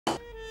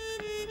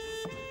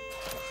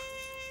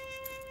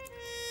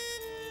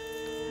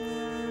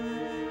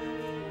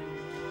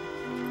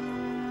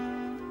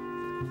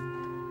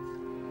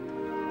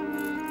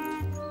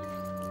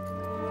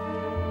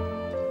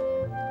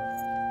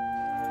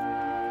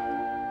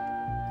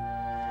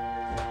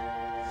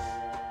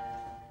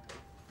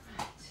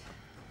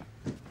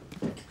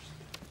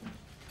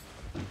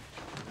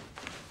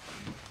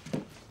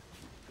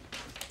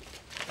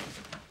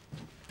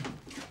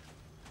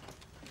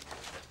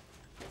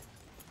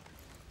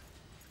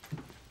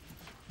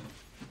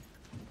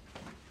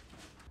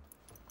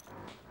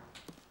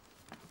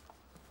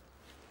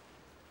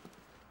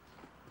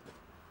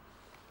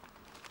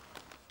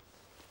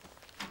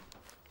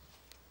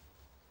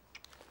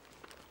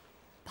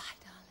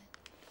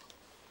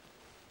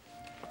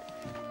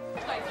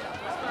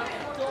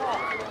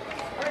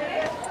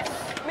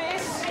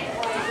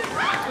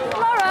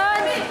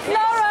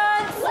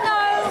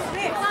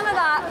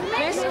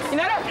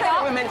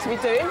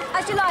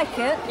How'd you like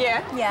it?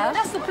 Yeah. Yeah.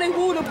 That's the play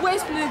all the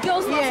boys play, the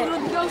girls yeah.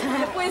 The girls play,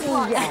 the boys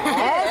play.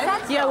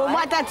 Yes, yeah, well,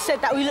 my dad said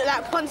that we look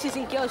like ponces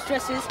in girls'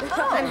 dresses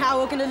and how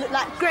we're going to look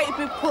like great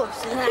big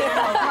puffs.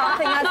 I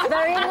think that's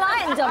very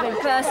enlightened of him,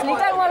 personally.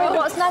 Don't worry,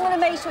 Watson, I'm going to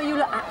make sure you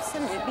look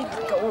absolutely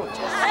gorgeous.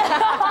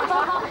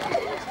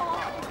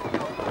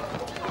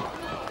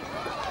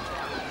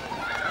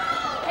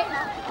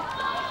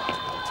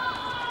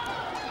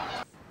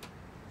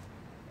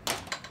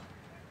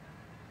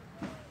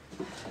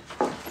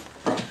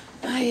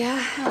 Hiya.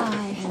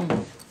 Hi.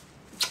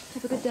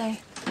 Have a good day.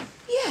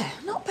 Yeah,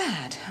 not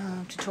bad.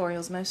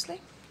 Tutorials mostly.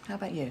 How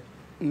about you?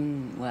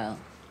 Well,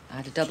 I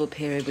had a double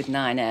period with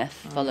 9F,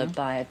 followed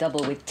by a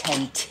double with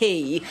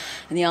 10T,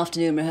 and the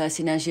afternoon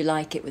rehearsing As You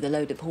Like It with a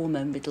load of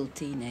hormone-riddled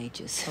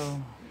teenagers.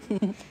 Oh.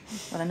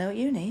 Well, I know what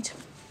you need.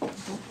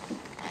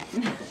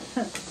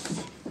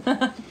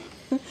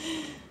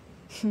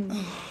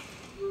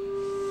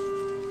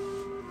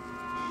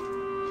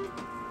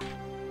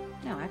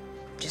 No, I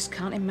just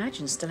can't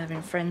imagine still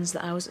having friends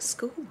that I was at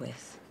school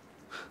with.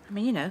 I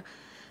mean, you know,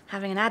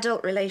 having an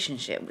adult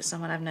relationship with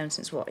someone I've known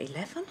since, what,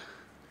 11?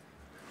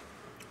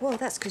 Well,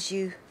 that's because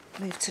you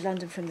moved to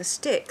London from the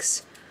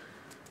sticks.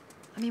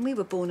 I mean, we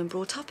were born and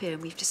brought up here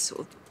and we've just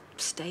sort of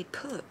stayed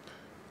put.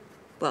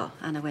 Well,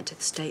 Anna went to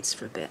the States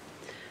for a bit.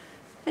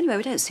 Anyway,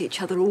 we don't see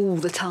each other all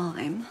the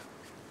time.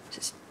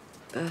 Just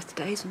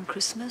birthdays and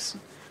Christmas.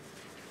 And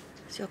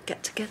it's your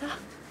get-together.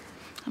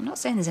 I'm not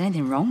saying there's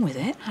anything wrong with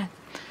it. I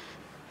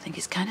think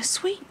it's kind of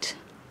sweet.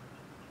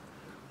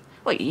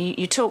 Well,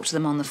 you talk to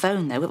them on the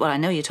phone, though. Well, I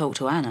know you talk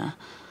to Anna.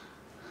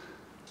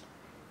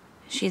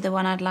 Is she the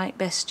one I'd like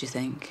best, do you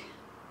think?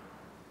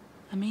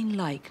 I mean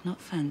like, not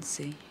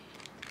fancy.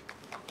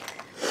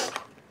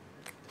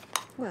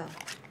 Well,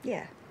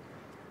 yeah.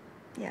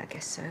 Yeah, I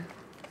guess so.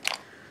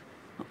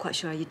 Not quite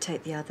sure how you'd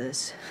take the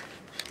others.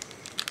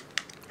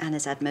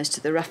 Anna's had most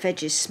of the rough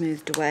edges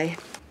smoothed away.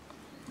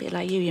 Bit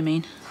like you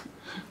mean?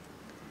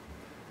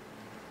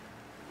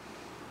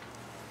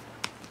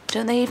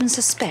 Don't they even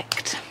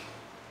suspect?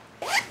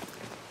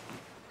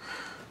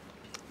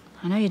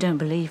 I know you don't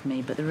believe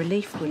me, but the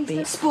relief would be...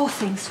 Don't spoil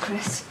things,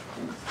 Chris.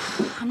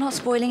 I'm not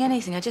spoiling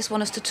anything. I just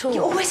want us to talk.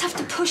 You always have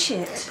to push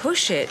it.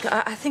 Push it?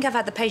 I think I've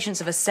had the patience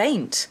of a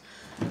saint.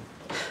 Do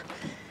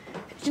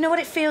you know what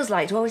it feels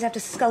like to always have to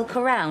skulk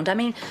around? I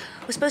mean,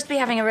 we're supposed to be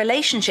having a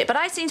relationship, but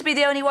I seem to be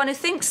the only one who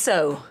thinks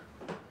so.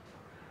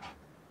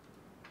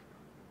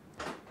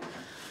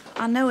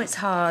 I know it's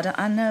hard,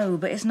 I know,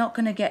 but it's not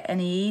going to get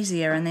any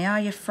easier, and they are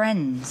your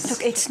friends.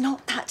 Look, it's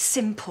not that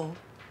simple.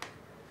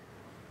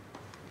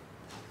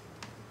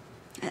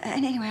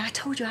 And anyway, I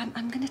told you I'm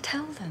going to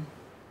tell them.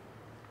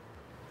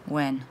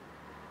 When?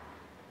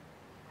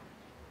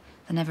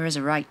 There never is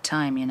a right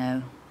time, you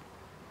know.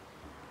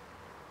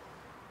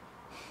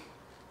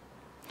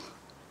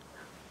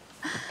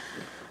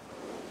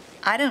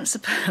 I don't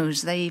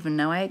suppose they even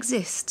know I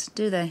exist,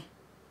 do they?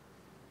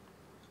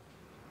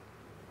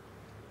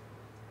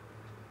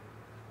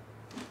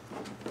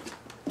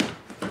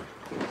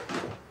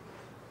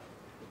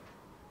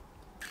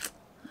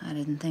 I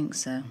didn't think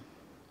so.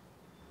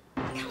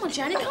 Come on,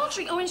 Jan, you can't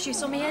drink orange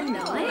juice on me end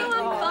now. No,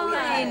 I'm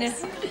fine.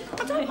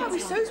 I don't worry,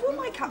 Suze, we'll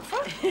make up for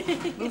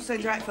it. We'll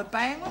send you out for a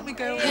bang, won't we,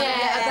 girls?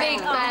 Yeah, a big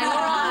bang. All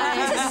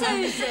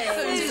right.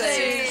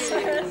 Susie.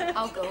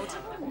 Oh, God.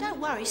 Don't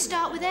worry,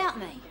 start without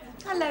me.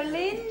 Hello,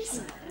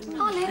 Linz.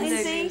 Hi,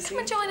 Lindsay. Come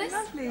and join us.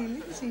 Lovely,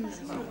 Lindsay's.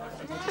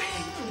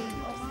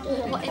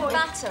 What, in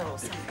batter or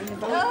something?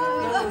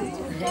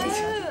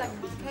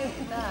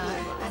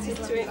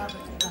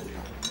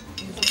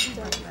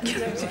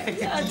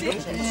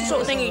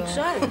 Sort of thing you'd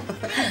say.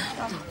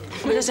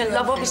 Well, listen,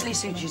 love obviously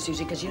suits you,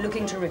 Susie, because you're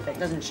looking terrific,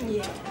 doesn't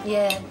she?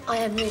 Yeah, I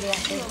am really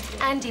happy.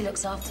 Andy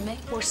looks after me.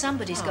 Well,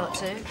 somebody's got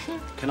to.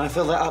 Can I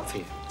fill that up for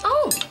you?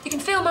 Oh, you can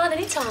fill mine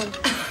any time.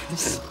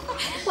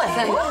 Well,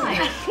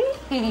 why?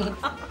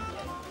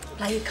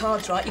 Play your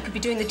cards right. You could be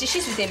doing the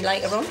dishes with him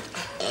later on.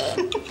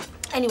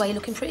 Anyway, you're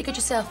looking pretty good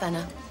yourself,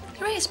 Anna.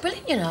 Your hair's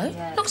brilliant, you know.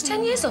 Knocks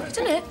 10 years off it,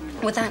 doesn't it?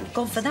 Well, thank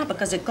God for that,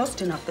 because it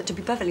cost enough. But to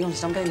be perfectly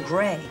honest, I'm going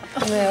grey.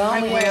 Well,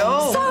 I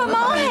will. So am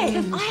I.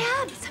 I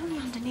am. It's only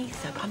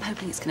underneath, though, but I'm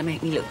hoping it's going to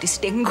make me look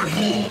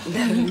distinguished.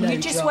 No, you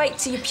just wait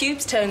till your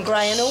pubes turn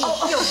grey and all.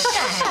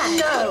 Oh,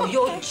 no,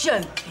 you're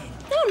joking.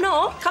 No, I'm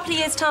not. A couple of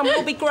years' time,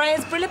 we'll be grey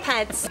as Brilla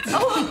pads.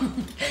 Oh.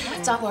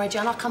 Don't worry,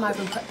 Jan, I'll come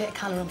over and put a bit of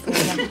colour on for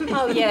you.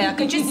 Oh, yeah, I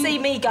can just see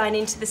me going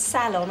into the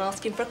salon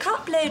asking for a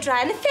cut, blow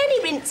dry and a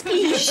fanny rinse,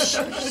 please.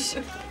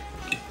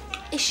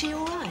 Is she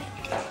all right?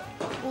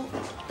 Well,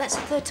 that's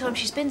the third time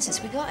she's been since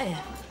we got here.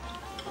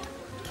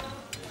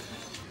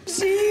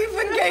 She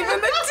even gave him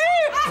a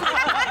tip!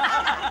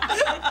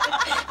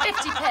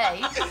 50p?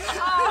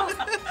 Oh.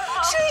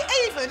 She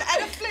even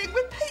had a fling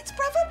with Pete's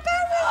brother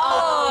Barry!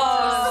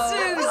 Oh,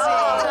 Susie!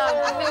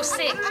 Oh, I feel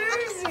sick. I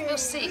feel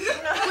sick.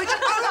 Which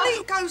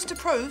only goes to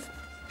prove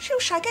she'll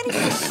shag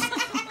anything.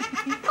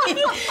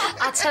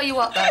 I'll tell you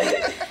what, though.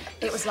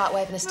 It was like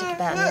waving a stick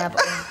about in the air,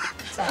 but...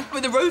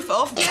 With the roof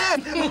off, yeah.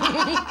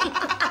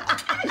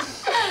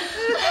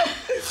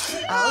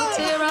 Oh,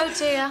 dear, oh,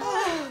 dear.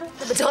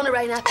 The Madonna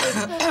ain't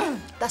happy.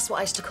 That's what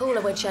I used to call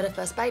her when she had her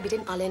first baby,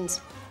 didn't I,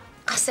 Linz?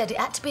 I said it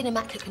had to be an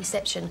immaculate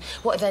conception.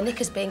 What if her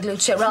knickers being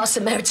glued to her arse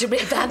and married to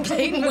Rick Van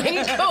Vliet and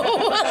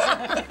Winkle?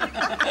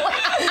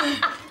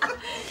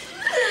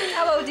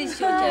 How old is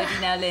your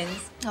Jodie now,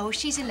 Linz? Oh,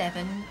 she's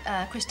 11,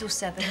 Crystal's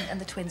 7, and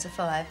the twins are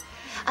 5.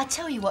 I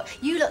tell you what,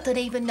 you lot don't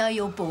even know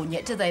you're born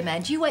yet, do they,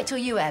 man? Do you wait till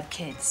you have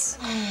kids?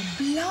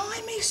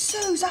 Blimey,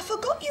 Suze, I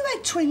forgot you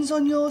had twins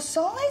on your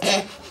side.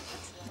 I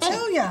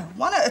tell ya,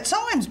 one at a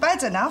time's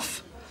bad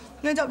enough.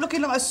 You end up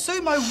looking like a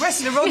sumo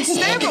wrestler on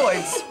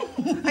steroids.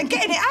 And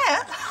getting it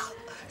out,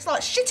 it's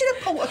like shitting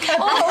a porter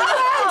cabin.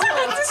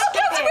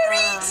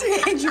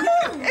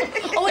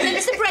 Oh, and then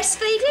there's the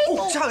breastfeeding?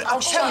 Oh, Joe,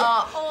 I'll shut tell you,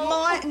 up.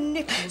 my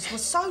nipples were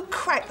so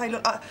cracked they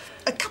looked like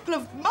a couple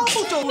of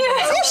marble dolls.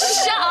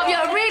 Shut up,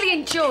 you're really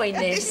enjoying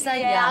this,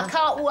 ain't Yeah, ya? I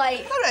can't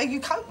wait. I don't know, you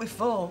coped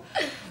before.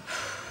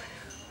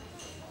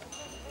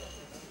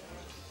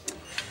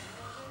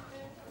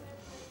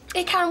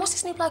 Hey, Karen, what's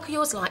this new bloke of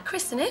yours like?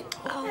 Chris, isn't it?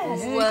 Oh,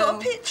 you got a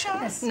picture?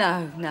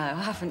 No, I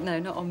haven't. No,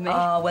 not on me.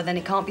 Oh, well, then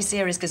it can't be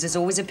serious because there's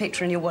always a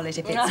picture in your wallet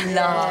if it's love.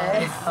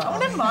 Oh,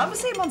 never mind, we'll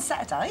see him on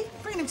Saturday.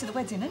 Bring him to the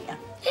wedding, ain't you?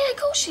 Yeah, of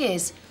course she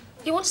is.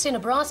 He wants to see in a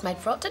bridesmaid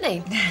frock, doesn't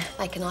he?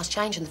 Make a nice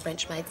change in the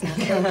French maids now.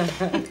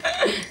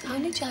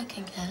 Only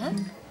joking,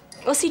 Karen.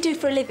 What's he do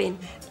for a living?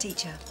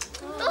 Teacher.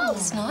 Oh,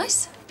 that's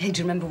nice. Hey, do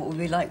you remember what we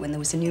were like when there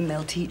was a new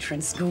male teacher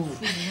in school?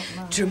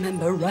 Do you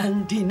remember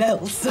Randy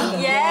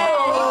Nelson?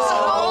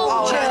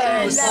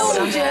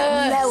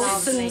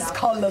 Nelson's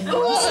column.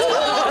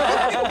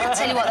 I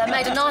tell you what, they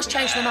made a nice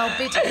change to them old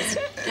biddies.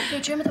 Yeah,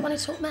 do you remember the one who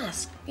taught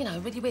maths? You know,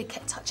 really weird,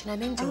 kept touching her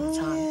mindy all the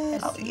time.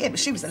 Oh, yeah, but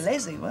she was a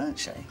Lesley, weren't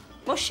she?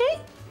 Was she?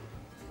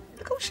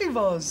 Of course she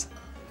was.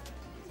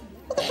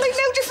 What the bleeding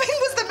hell do you think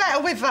was the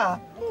matter with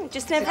her?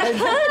 Just never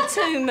occurred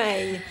to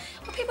me.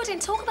 Well, people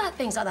didn't talk about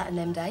things like that in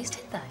them days,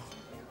 did they?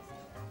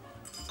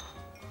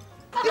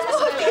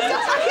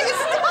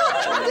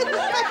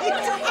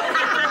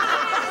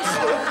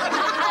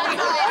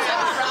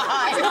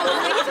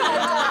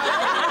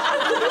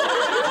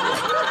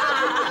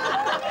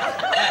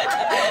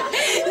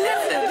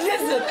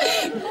 Listen.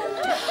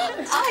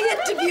 I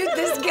interviewed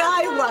this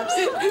guy once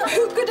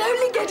who could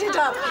only get it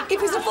up if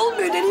it was a full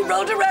moon and he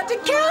rolled around to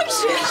count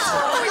shit.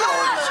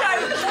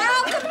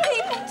 How can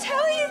people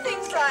tell you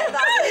things like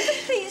that?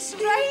 Please,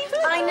 stranger.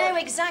 I know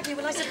exactly.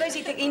 Well, I suppose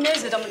he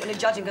knows that I'm not going to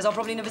judge him because I'll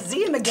probably never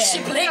see him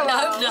again. Bleak,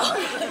 no.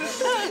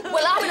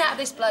 Well, I went out with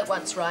this bloke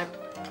once, right?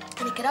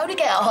 And he could only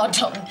get a hard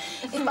on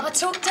if I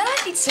talked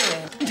dirty to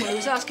him. Well, he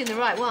was asking the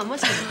right one,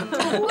 wasn't he?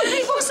 Well,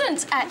 he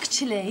wasn't,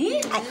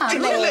 actually.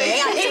 Actually?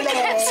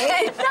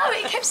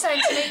 He kept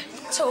saying to me,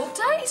 talk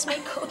dirty to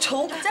me,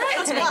 talk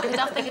dirty to me. Could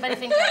I think of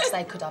anything else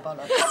they could have on?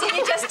 Didn't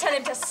you just tell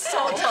him to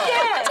sod off? Yeah,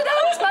 I don't know,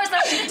 I suppose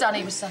they should have done.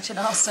 He was such an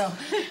arsehole.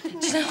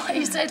 Do you know what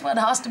he said when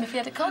I asked him if he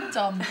had a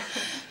condom?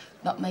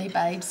 Not me,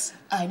 babes.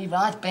 I only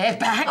ride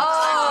bareback.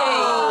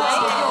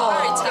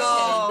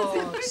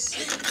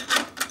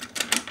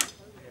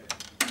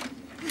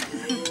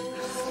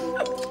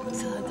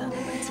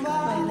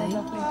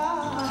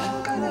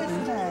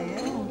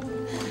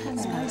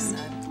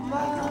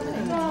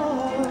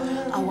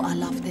 Oh, I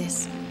love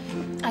this.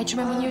 Hey, do you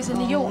remember when you was in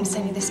New York and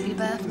singing this for your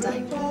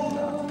birthday?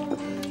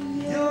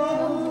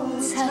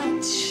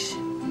 Touch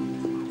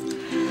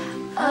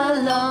a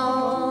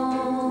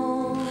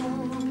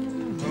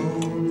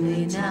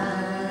lonely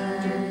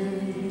night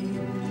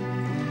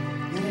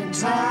and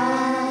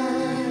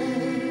time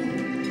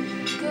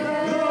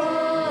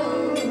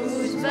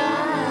goes by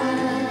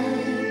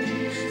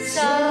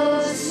so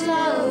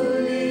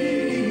slowly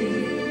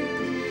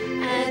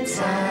and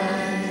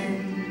time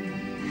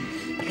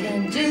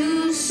can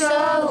do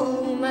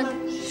so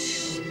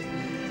much.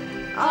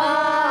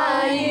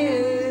 Are you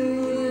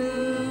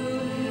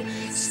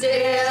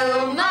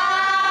still mine?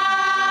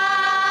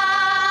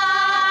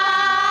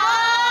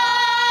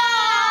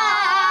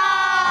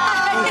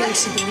 I'm going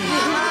to the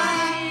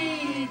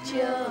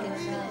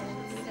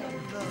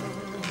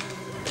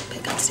I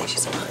can't say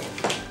she's mine.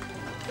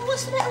 Well,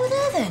 what's the matter with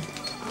her then?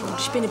 Oh,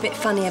 she's been a bit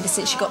funny ever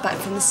since she got back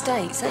from the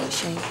States, ain't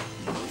she?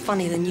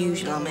 Funnier than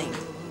usual, I mean.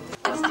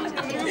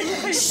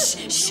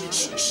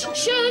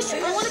 Shush! I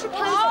want to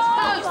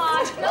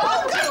propose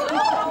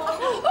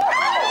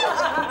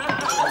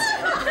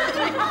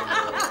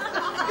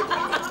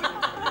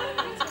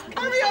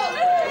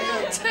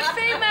to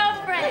female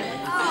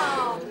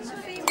friends.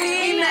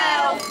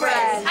 Female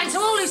friend. And to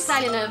all who's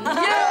sailing them.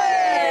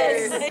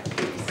 Yes!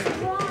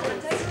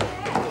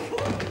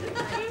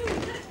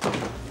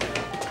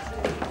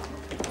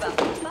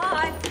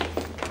 Bye.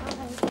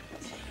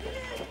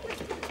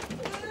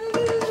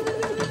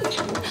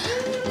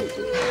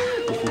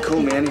 You can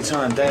call me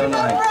anytime, day or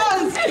night.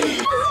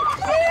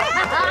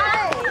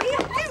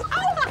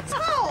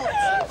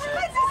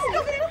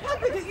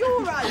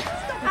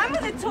 I'm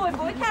with a toy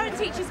boy. Karen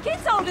teaches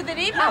kids older than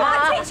him.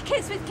 I teach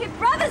kids with kid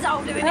brothers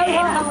older than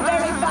him.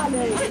 Very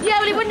funny. Yeah,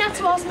 well, he wouldn't have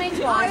to ask me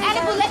twice.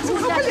 And well, Lex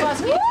wouldn't have to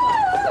ask me.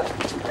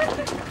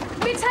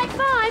 We take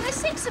 5, there's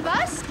 6 of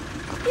us.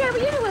 Yeah,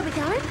 well, you know where we're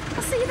going.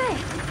 I'll see you there.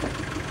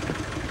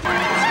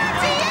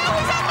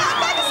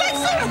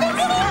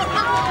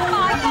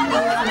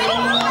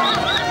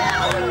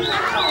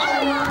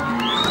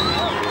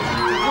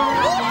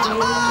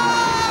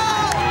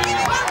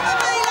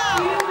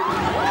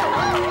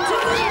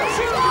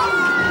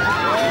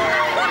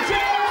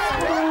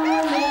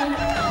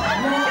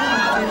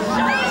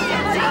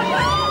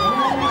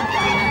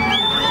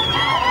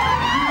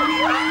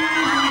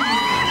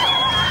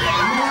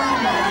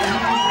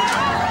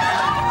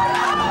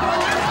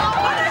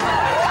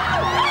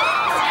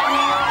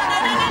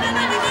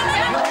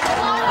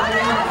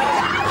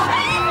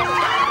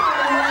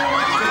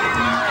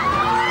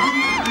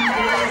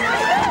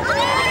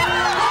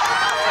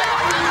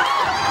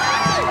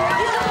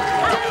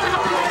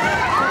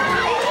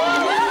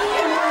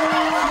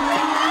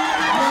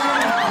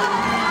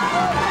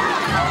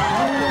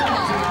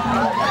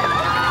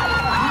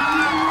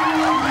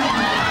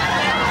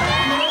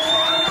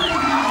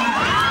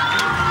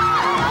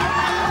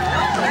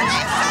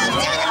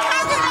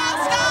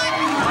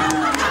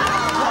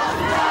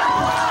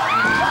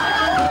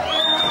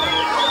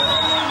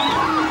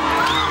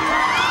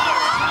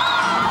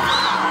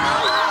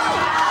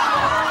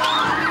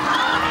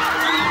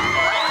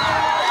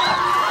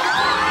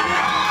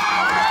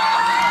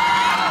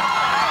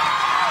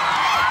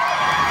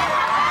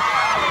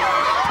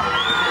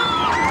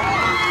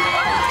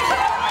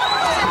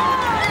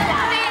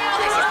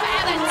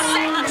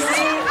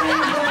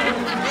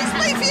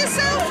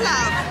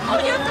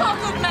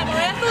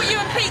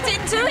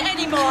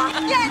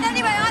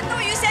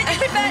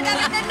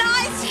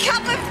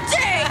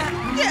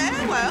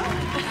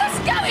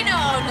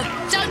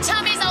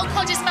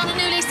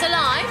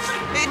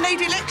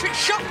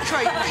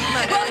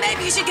 Well,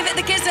 maybe you should give it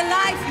the kiss of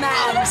life,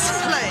 man.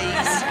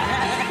 Please.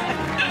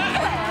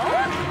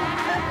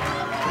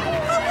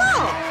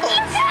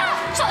 Look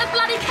out! It's like the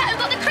bloody cat who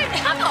got the creep.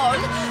 Come on!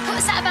 Put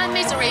us out of our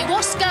misery.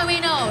 What's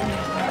going on?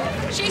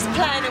 She's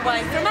playing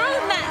away from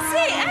home, that's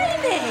it,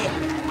 ain't it?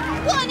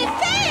 What, an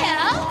affair?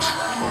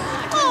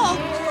 Oh,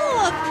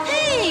 poor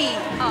Pete.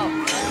 Oh.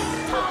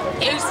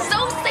 You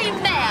saucy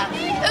mare.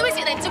 Who is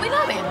it then? Do we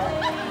know him?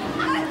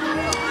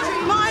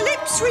 My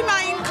lips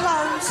remain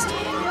closed.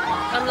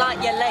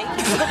 Unlike your leg.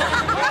 Disgusting.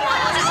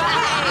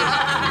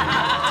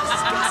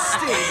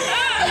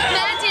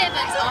 Mandy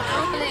Evans, I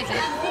can't believe it.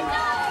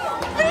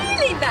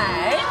 Really,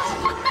 mate?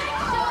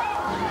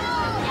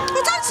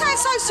 Well, don't sound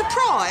so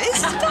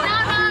surprised.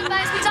 No,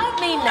 babes, we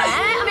don't mean that.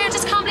 I mean, I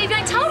just can't believe you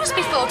ain't told us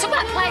before. Talk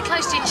about play it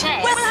close to your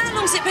chest. Well, how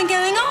long's it been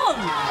going on?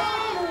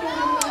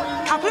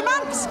 Couple of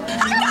months.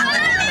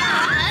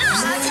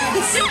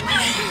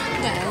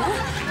 Well,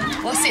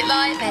 what's it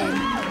like then?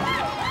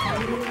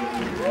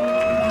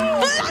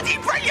 Bloody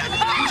brilliant!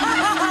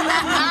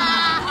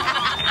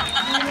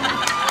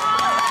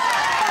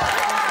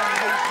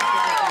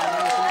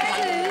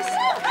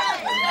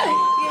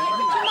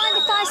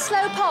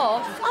 Slope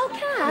off?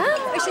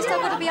 Okay. It's just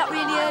I've got to be up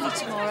really early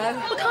tomorrow.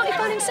 Well, can't you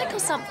phone in sick or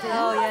something?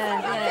 Oh,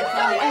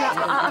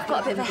 yeah. I've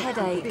got a bit of a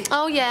headache.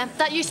 Oh, yeah.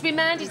 That used to be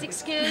Mandy's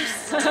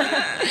excuse.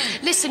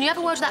 Listen, you have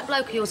a word with that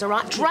bloke of yours, all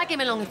right? Drag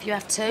him along if you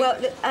have to. Well,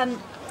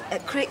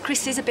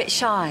 Chris is a bit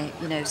shy,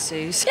 you know,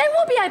 Suze. Yeah,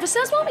 we'll behave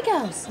ourselves, won't we,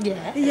 girls?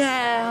 Yeah.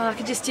 Yeah, I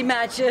can just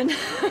imagine.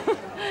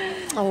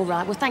 All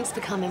right, well, thanks for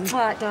coming. All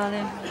right,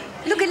 darling.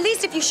 Look, at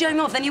least if you show him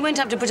off, then you won't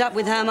have to put up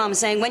with her mum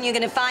saying when you're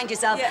going to find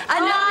yourself a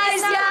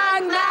nice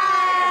young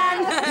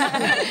man.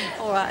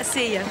 All right, I'll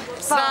see you.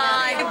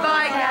 Bye.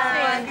 Goodbye,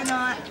 Karen. Good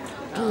night.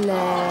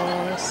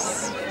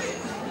 Bless.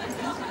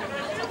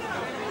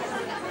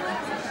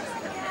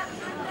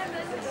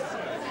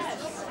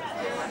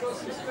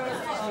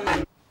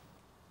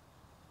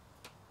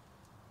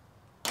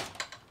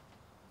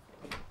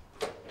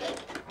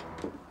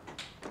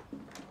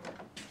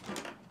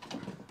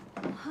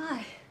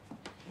 Hi.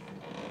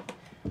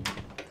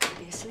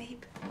 You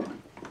asleep?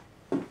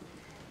 Did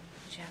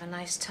you have a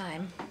nice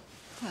time?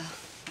 Well,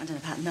 I don't know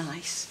about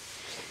nice.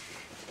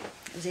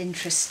 It was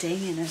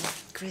interesting in a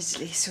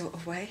grisly sort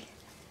of way.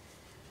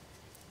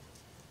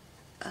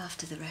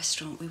 After the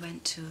restaurant, we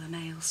went to a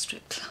male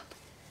strip club.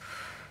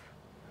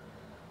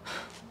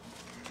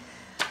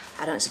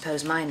 I don't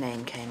suppose my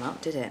name came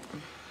up, did it?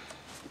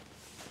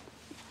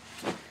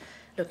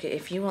 Look,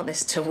 if you want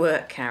this to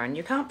work, Karen,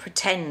 you can't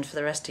pretend for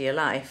the rest of your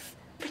life.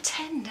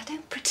 Pretend? I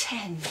don't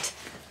pretend.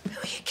 Who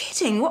are you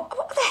kidding? What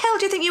the hell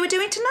do you think you were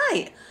doing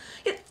tonight?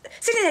 You're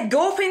sitting there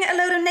gawping at a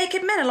load of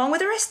naked men along with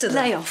the rest of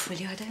them. Lay off, will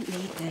you? I don't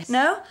need this.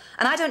 No?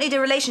 And I don't need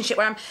a relationship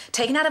where I'm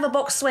taken out of a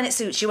box when it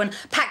suits you and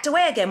packed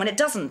away again when it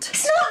doesn't.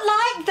 It's not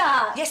like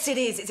that! Yes, it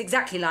is. It's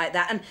exactly like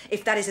that. And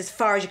if that is as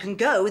far as you can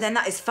go, then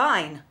that is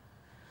fine.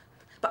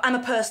 But I'm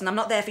a person. I'm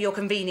not there for your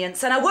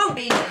convenience, and I won't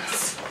be.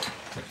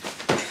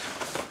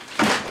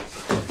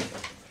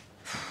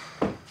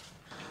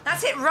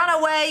 That's it. Run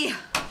away.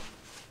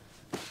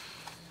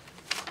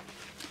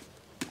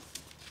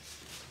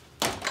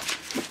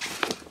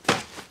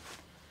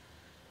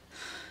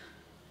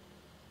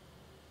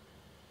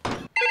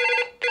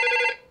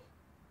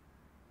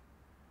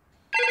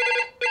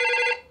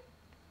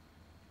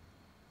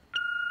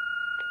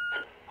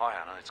 Hi,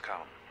 Anna, it's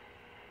Callum.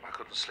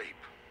 couldn't sleep.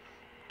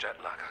 Jet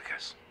lag, I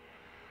guess.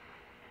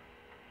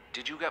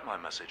 Did you get my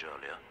message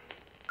earlier?